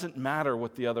 it doesn't matter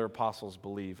what the other apostles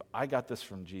believe. I got this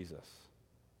from Jesus.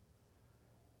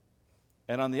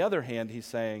 And on the other hand, he's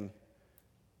saying,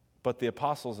 but the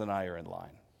apostles and I are in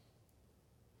line.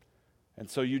 And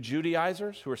so you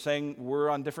Judaizers who are saying we're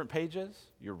on different pages,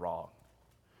 you're wrong.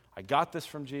 I got this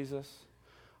from Jesus.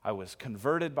 I was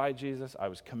converted by Jesus. I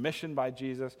was commissioned by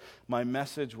Jesus. My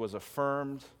message was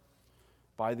affirmed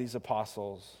by these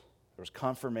apostles. There was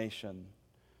confirmation.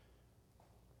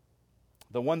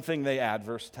 The one thing they add,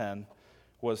 verse 10,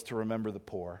 was to remember the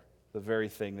poor, the very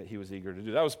thing that he was eager to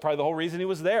do. That was probably the whole reason he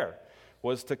was there,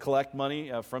 was to collect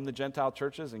money from the Gentile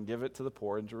churches and give it to the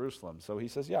poor in Jerusalem. So he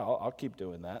says, yeah, I'll keep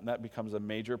doing that. And that becomes a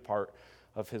major part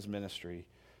of his ministry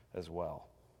as well.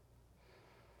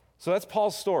 So that's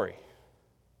Paul's story.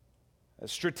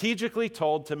 Strategically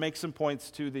told to make some points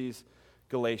to these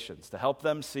Galatians, to help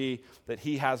them see that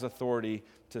he has authority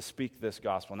to speak this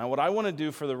gospel. Now, what I want to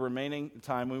do for the remaining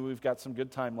time, we've got some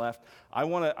good time left, I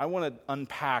want to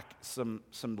unpack some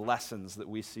lessons that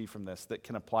we see from this that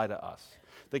can apply to us,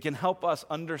 that can help us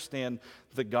understand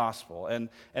the gospel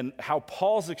and how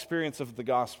Paul's experience of the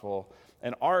gospel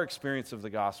and our experience of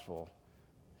the gospel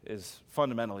is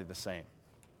fundamentally the same.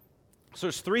 So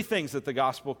there's three things that the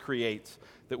gospel creates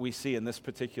that we see in this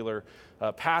particular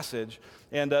passage.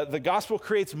 And the gospel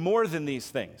creates more than these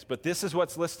things, but this is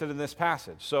what's listed in this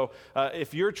passage. So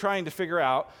if you're trying to figure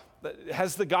out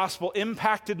has the gospel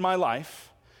impacted my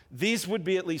life? These would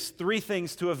be at least three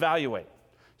things to evaluate.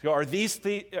 So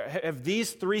have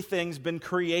these three things been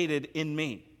created in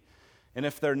me? And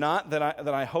if they're not, then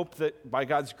I hope that by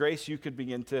God's grace you could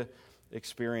begin to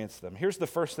experience them. Here's the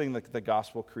first thing that the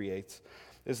gospel creates,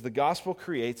 is the gospel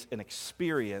creates an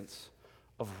experience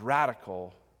of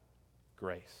radical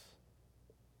grace.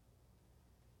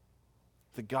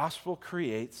 The gospel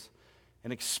creates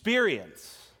an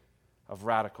experience of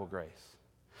radical grace.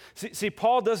 See,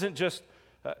 Paul doesn't just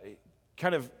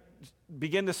kind of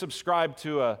begin to subscribe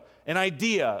to an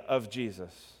idea of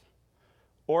Jesus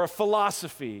or a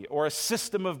philosophy or a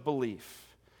system of belief.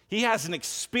 He has an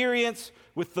experience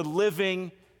with the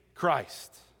living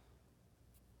Christ.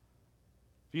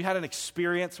 Have you had an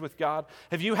experience with God?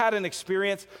 Have you had an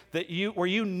experience where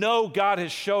you know God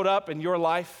has showed up in your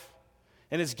life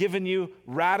and has given you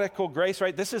radical grace,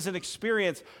 right? This is an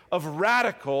experience of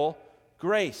radical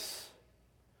grace.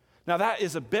 Now that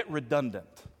is a bit redundant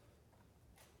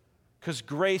because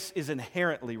grace is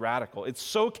inherently radical. It's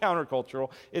so countercultural.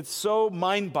 It's so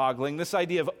mind-boggling, this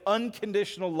idea of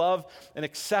unconditional love and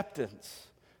acceptance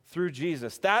through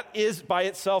Jesus. That is by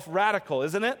itself radical,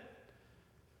 isn't it?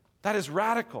 That is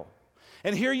radical.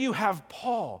 And here you have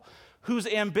Paul, whose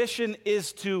ambition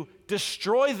is to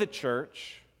destroy the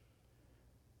church,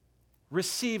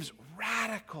 receives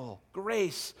radical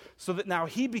grace so that now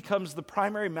he becomes the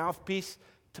primary mouthpiece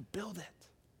to build it.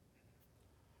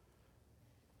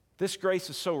 This grace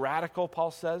is so radical,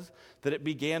 Paul says, that it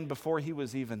began before he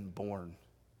was even born.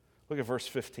 Look at verse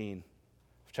 15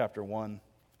 of chapter 1.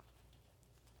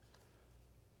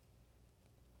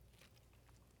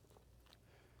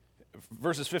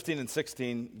 Verses 15 and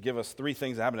 16 give us three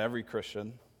things that happen to every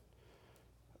Christian.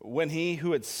 When he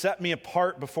who had set me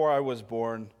apart before I was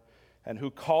born and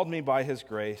who called me by his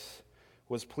grace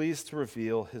was pleased to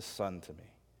reveal his Son to me.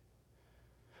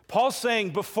 Paul's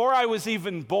saying, before I was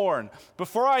even born,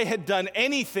 before I had done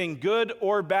anything good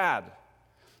or bad,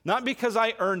 not because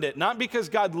I earned it, not because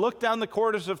God looked down the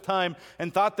corridors of time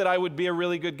and thought that I would be a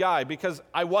really good guy, because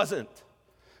I wasn't.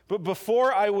 But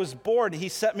before I was born, he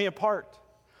set me apart.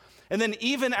 And then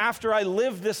even after I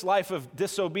lived this life of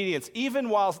disobedience, even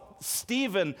while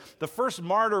Stephen, the first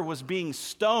martyr, was being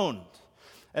stoned,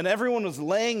 and everyone was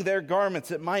laying their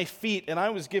garments at my feet, and I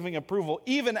was giving approval,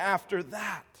 even after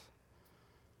that,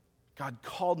 God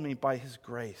called me by his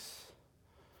grace.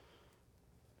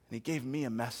 And he gave me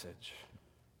a message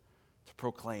to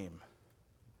proclaim.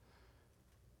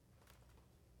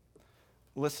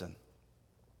 Listen,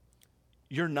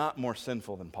 you're not more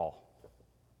sinful than Paul.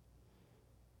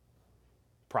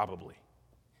 Probably.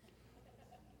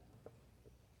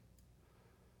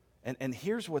 And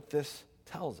here's what this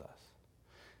tells us.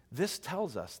 This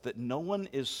tells us that no one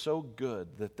is so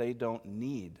good that they don't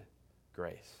need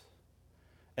grace.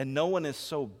 And no one is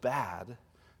so bad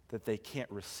that they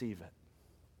can't receive it.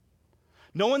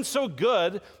 No one's so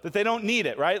good that they don't need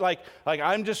it, right? Like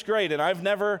I'm just great and I've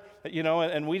never,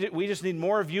 and we just need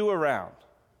more of you around.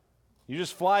 You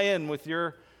just fly in with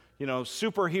your,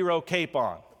 superhero cape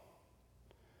on.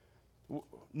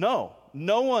 No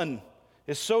one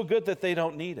is so good that they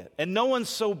don't need it. And no one's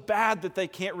so bad that they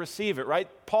can't receive it, right?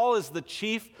 Paul is the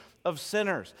chief of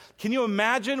sinners. Can you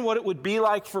imagine what it would be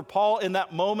like for Paul in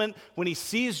that moment when he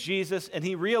sees Jesus and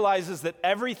he realizes that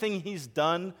everything he's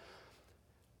done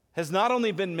has not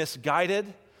only been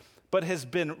misguided, but has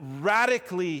been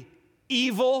radically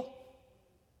evil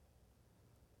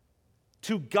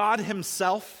to God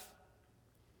himself,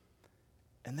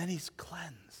 and then he's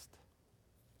cleansed.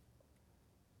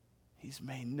 He's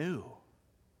made new.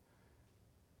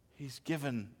 He's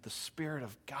given the Spirit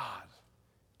of God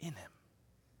in him.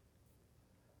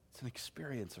 It's an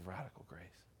experience of radical grace.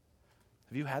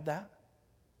 Have you had that?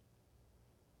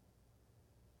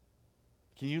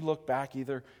 Can you look back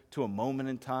either to a moment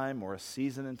in time or a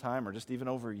season in time or just even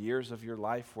over years of your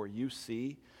life where you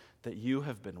see that you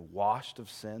have been washed of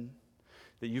sin,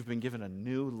 that you've been given a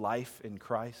new life in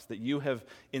Christ, that you have,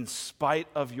 in spite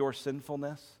of your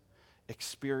sinfulness,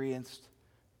 experienced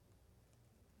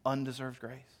undeserved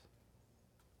grace?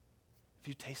 Have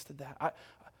you tasted that?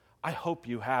 I hope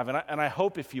you have, and I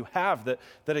hope if you have that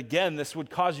again, this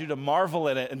would cause you to marvel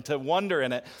in it and to wonder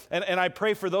in it. And I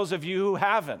pray for those of you who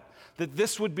haven't, that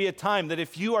this would be a time that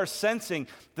if you are sensing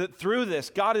that through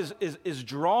this, God is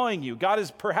drawing you, God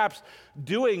is perhaps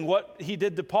doing what he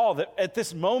did to Paul, that at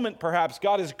this moment perhaps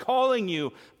God is calling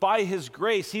you by his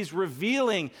grace. He's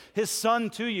revealing his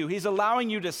Son to you. He's allowing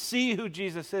you to see who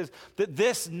Jesus is, that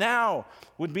this now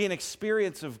would be an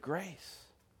experience of grace.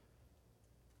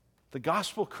 The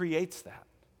gospel creates that.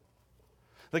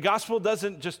 The gospel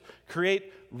doesn't just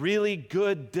create really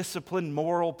good, disciplined,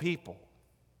 moral people.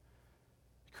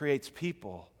 It creates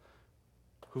people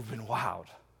who've been wowed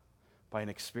by an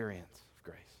experience of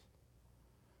grace.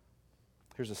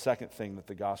 Here's a second thing that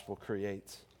the gospel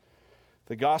creates.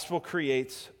 The gospel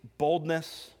creates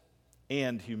boldness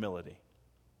and humility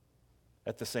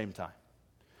at the same time.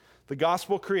 The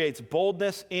gospel creates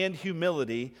boldness and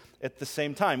humility at the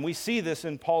same time. We see this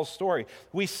in Paul's story.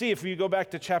 We see, if you go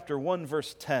back to chapter 1,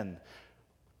 verse 10,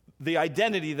 the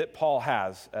identity that Paul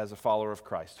has as a follower of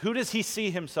Christ. Who does he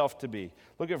see himself to be?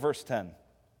 Look at verse 10.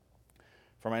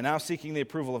 For am I now seeking the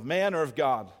approval of man or of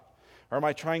God? Or am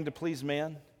I trying to please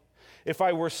man? If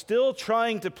I were still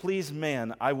trying to please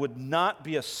man, I would not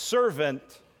be a servant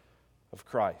of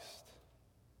Christ.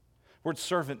 The word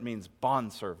servant means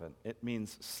bondservant. It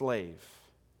means slave.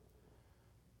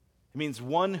 It means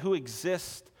one who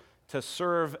exists to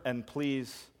serve and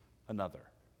please another.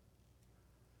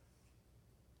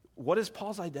 What is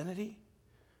Paul's identity?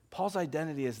 Paul's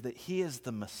identity is that he is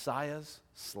the Messiah's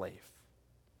slave.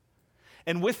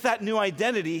 And with that new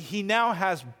identity, he now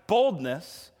has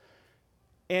boldness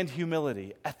and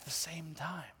humility at the same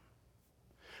time.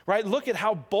 Right? Look at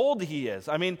how bold he is.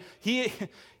 I mean, he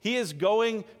is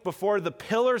going before the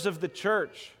pillars of the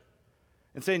church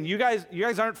and saying, you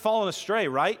guys aren't falling astray,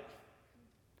 right?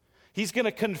 He's going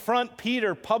to confront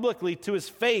Peter publicly to his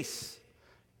face.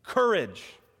 Courage.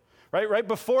 Right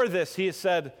before this, he has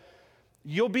said,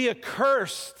 you'll be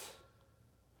accursed.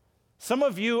 Some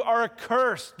of you are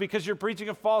accursed because you're preaching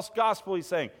a false gospel, he's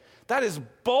saying. That is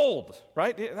bold,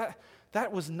 right?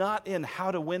 That was not in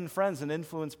How to Win Friends and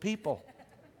Influence People.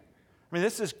 I mean,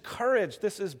 this is courage.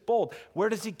 This is bold. Where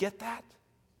does he get that?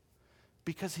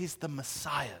 Because he's the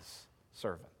Messiah's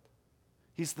servant.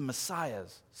 He's the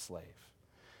Messiah's slave.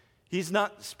 He's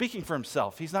not speaking for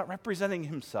himself. He's not representing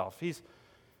himself.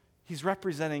 He's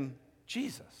representing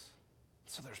Jesus.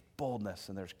 So there's boldness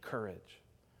and there's courage.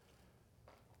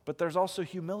 But there's also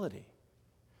humility.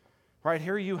 Right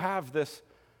here you have this,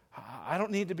 I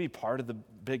don't need to be part of the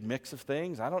big mix of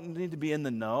things. I don't need to be in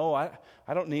the know.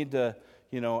 I don't need to,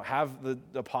 have the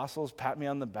apostles pat me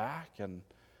on the back.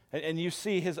 And you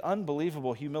see his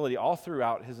unbelievable humility all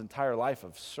throughout his entire life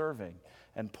of serving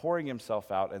and pouring himself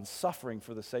out and suffering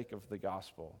for the sake of the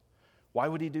gospel. Why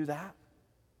would he do that?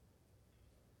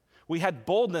 We had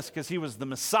boldness because he was the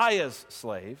Messiah's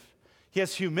slave. He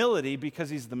has humility because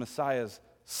he's the Messiah's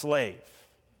slave.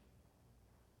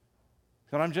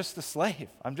 But I'm just a slave.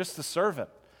 I'm just a servant.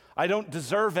 I don't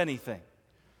deserve anything.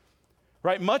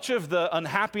 Right? Much of the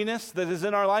unhappiness that is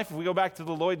in our life, if we go back to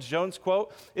the Lloyd Jones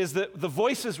quote, is that the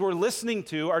voices we're listening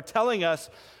to are telling us,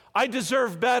 I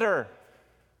deserve better.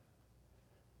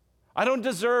 I don't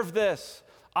deserve this.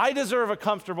 I deserve a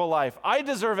comfortable life. I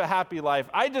deserve a happy life.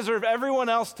 I deserve everyone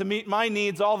else to meet my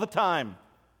needs all the time.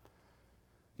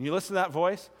 And you listen to that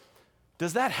voice.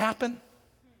 Does that happen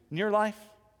in your life?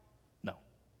 No.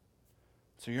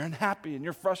 So you're unhappy and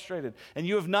you're frustrated and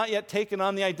you have not yet taken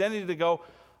on the identity to go,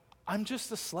 I'm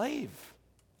just a slave.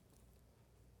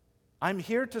 I'm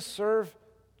here to serve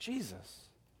Jesus.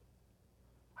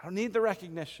 I don't need the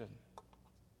recognition.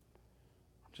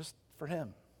 Just for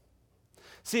him.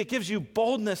 See, it gives you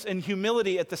boldness and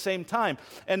humility at the same time.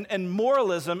 And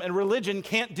moralism and religion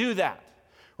can't do that.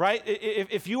 Right?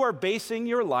 If you are basing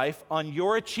your life on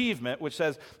your achievement, which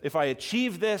says, if I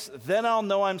achieve this, then I'll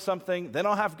know I'm something, then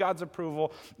I'll have God's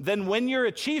approval, then when you're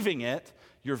achieving it,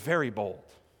 you're very bold.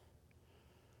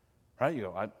 Right? You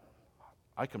go,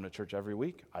 I come to church every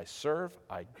week. I serve.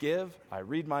 I give. I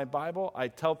read my Bible. I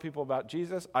tell people about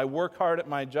Jesus. I work hard at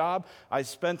my job. I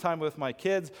spend time with my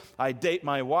kids. I date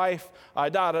my wife.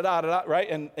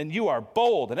 Right? And you are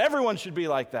bold. And everyone should be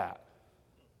like that.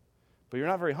 But you're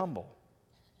not very humble.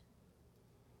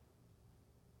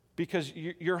 Because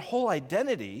your whole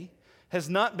identity has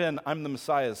not been, I'm the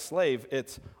Messiah's slave.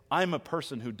 It's, I'm a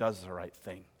person who does the right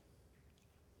thing.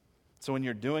 So when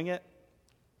you're doing it,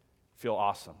 feel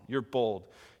awesome. You're bold.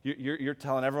 You're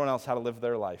telling everyone else how to live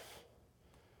their life.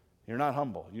 You're not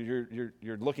humble.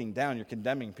 You're looking down. You're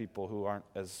condemning people who aren't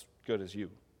as good as you.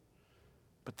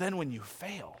 But then when you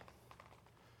fail,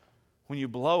 when you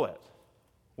blow it,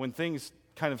 when things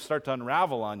kind of start to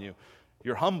unravel on you,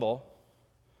 you're humble.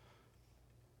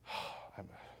 I'm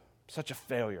such a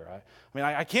failure.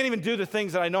 I can't even do the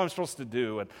things that I know I'm supposed to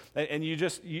do. And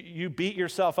you beat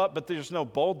yourself up, but there's no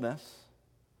boldness.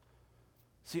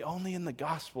 See, only in the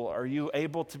gospel are you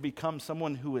able to become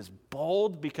someone who is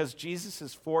bold because Jesus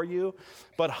is for you,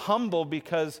 but humble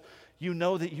because you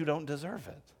know that you don't deserve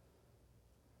it.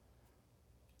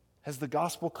 Has the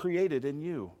gospel created in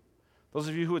you, those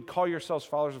of you who would call yourselves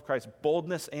followers of Christ,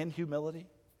 boldness and humility?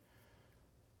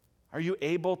 Are you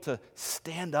able to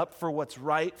stand up for what's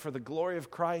right, for the glory of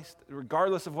Christ,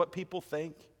 regardless of what people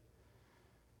think?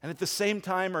 And at the same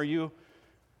time, are you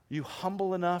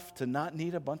humble enough to not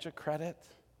need a bunch of credit,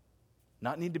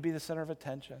 not need to be the center of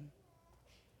attention?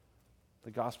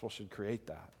 The gospel should create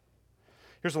that.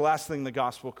 Here's the last thing the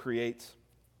gospel creates,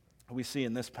 we see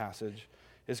in this passage,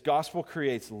 is gospel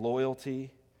creates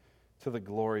loyalty to the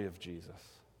glory of Jesus.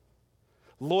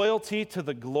 Loyalty to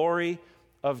the glory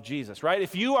of Jesus, right?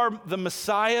 If you are the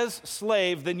Messiah's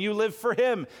slave, then you live for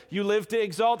him. You live to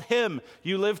exalt him.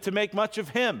 You live to make much of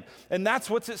him. And that's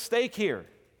what's at stake here.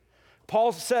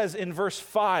 Paul says in verse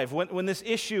 5, when this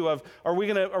issue of are we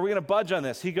gonna budge on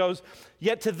this, he goes,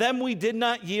 "Yet to them we did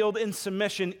not yield in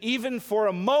submission even for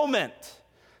a moment,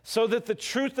 so that the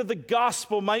truth of the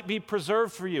gospel might be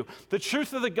preserved for you." The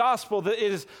truth of the gospel that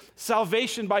is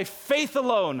salvation by faith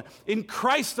alone, in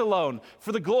Christ alone,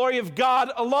 for the glory of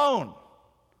God alone.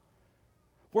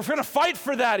 We're going to fight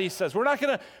for that, he says. We're not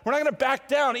going to back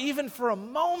down even for a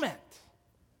moment.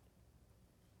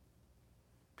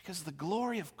 Because the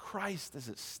glory of Christ is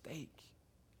at stake.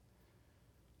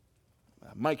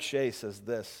 Mike Shea says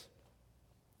this.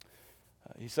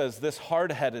 He says, this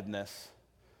hard-headedness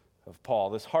of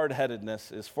Paul, this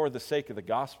hard-headedness is for the sake of the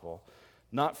gospel,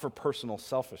 not for personal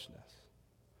selfishness.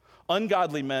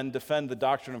 Ungodly men defend the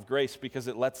doctrine of grace because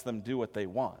it lets them do what they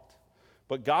want.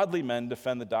 But godly men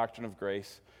defend the doctrine of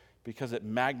grace because it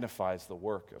magnifies the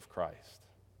work of Christ.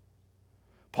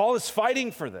 Paul is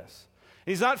fighting for this.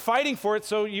 He's not fighting for it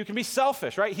so you can be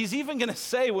selfish, right? He's even going to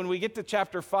say when we get to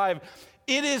chapter 5,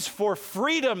 it is for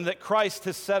freedom that Christ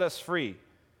has set us free.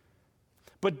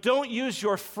 But don't use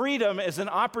your freedom as an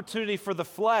opportunity for the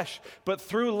flesh, but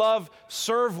through love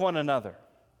serve one another.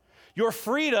 Your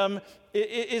freedom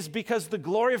is because the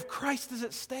glory of Christ is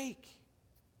at stake.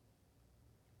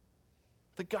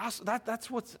 The gospel, that's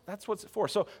what it's for.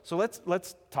 So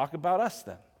let's talk about us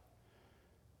then.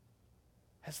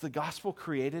 Has the gospel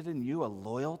created in you a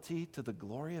loyalty to the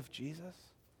glory of Jesus?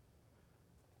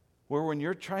 Where when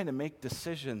you're trying to make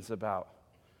decisions about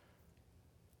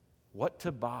what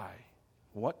to buy,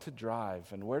 what to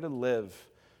drive, and where to live,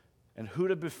 and who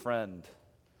to befriend,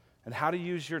 and how to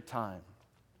use your time,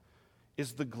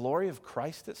 is the glory of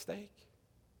Christ at stake?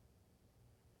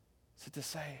 Is it to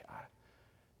say,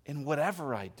 in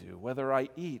whatever I do, whether I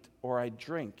eat or I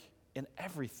drink, in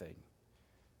everything,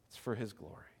 it's for his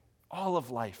glory. All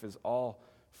of life is all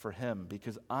for him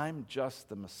because I'm just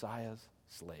the Messiah's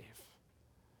slave.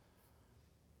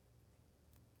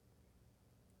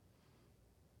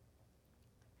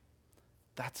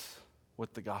 That's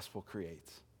what the gospel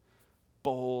creates.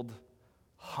 Bold,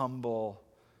 humble,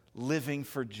 living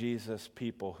for Jesus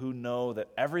people who know that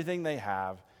everything they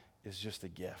have is just a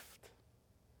gift.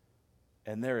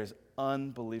 And there is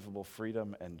unbelievable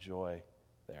freedom and joy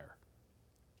there.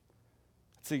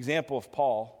 It's the example of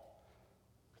Paul.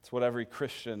 It's what every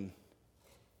Christian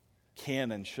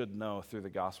can and should know through the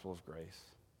gospel of grace.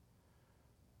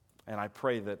 And I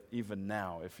pray that even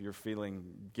now, if you're feeling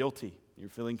guilty, you're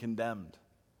feeling condemned,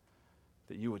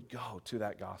 that you would go to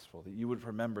that gospel, that you would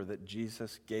remember that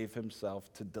Jesus gave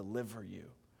himself to deliver you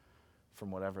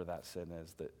from whatever that sin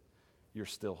is that you're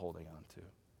still holding on to.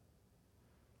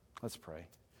 Let's pray.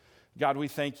 God, we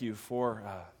thank you for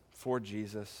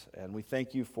Jesus, and we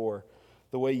thank you for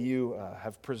the way you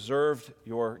have preserved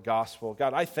your gospel.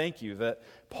 God, I thank you that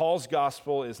Paul's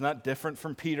gospel is not different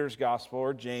from Peter's gospel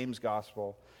or James'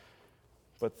 gospel,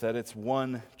 but that it's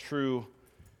one true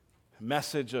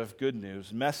message of good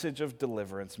news, message of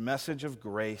deliverance, message of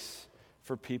grace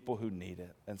for people who need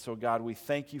it. And so, God, we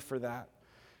thank you for that.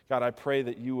 God, I pray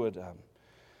that you would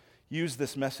use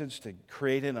this message to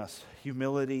create in us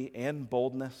humility and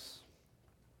boldness,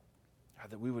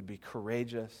 God, that we would be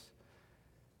courageous,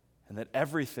 and that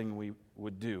everything we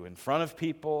would do in front of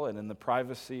people and in the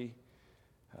privacy,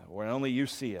 where only you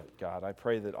see it, God, I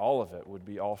pray that all of it would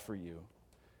be all for you.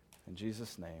 In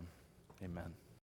Jesus' name, amen.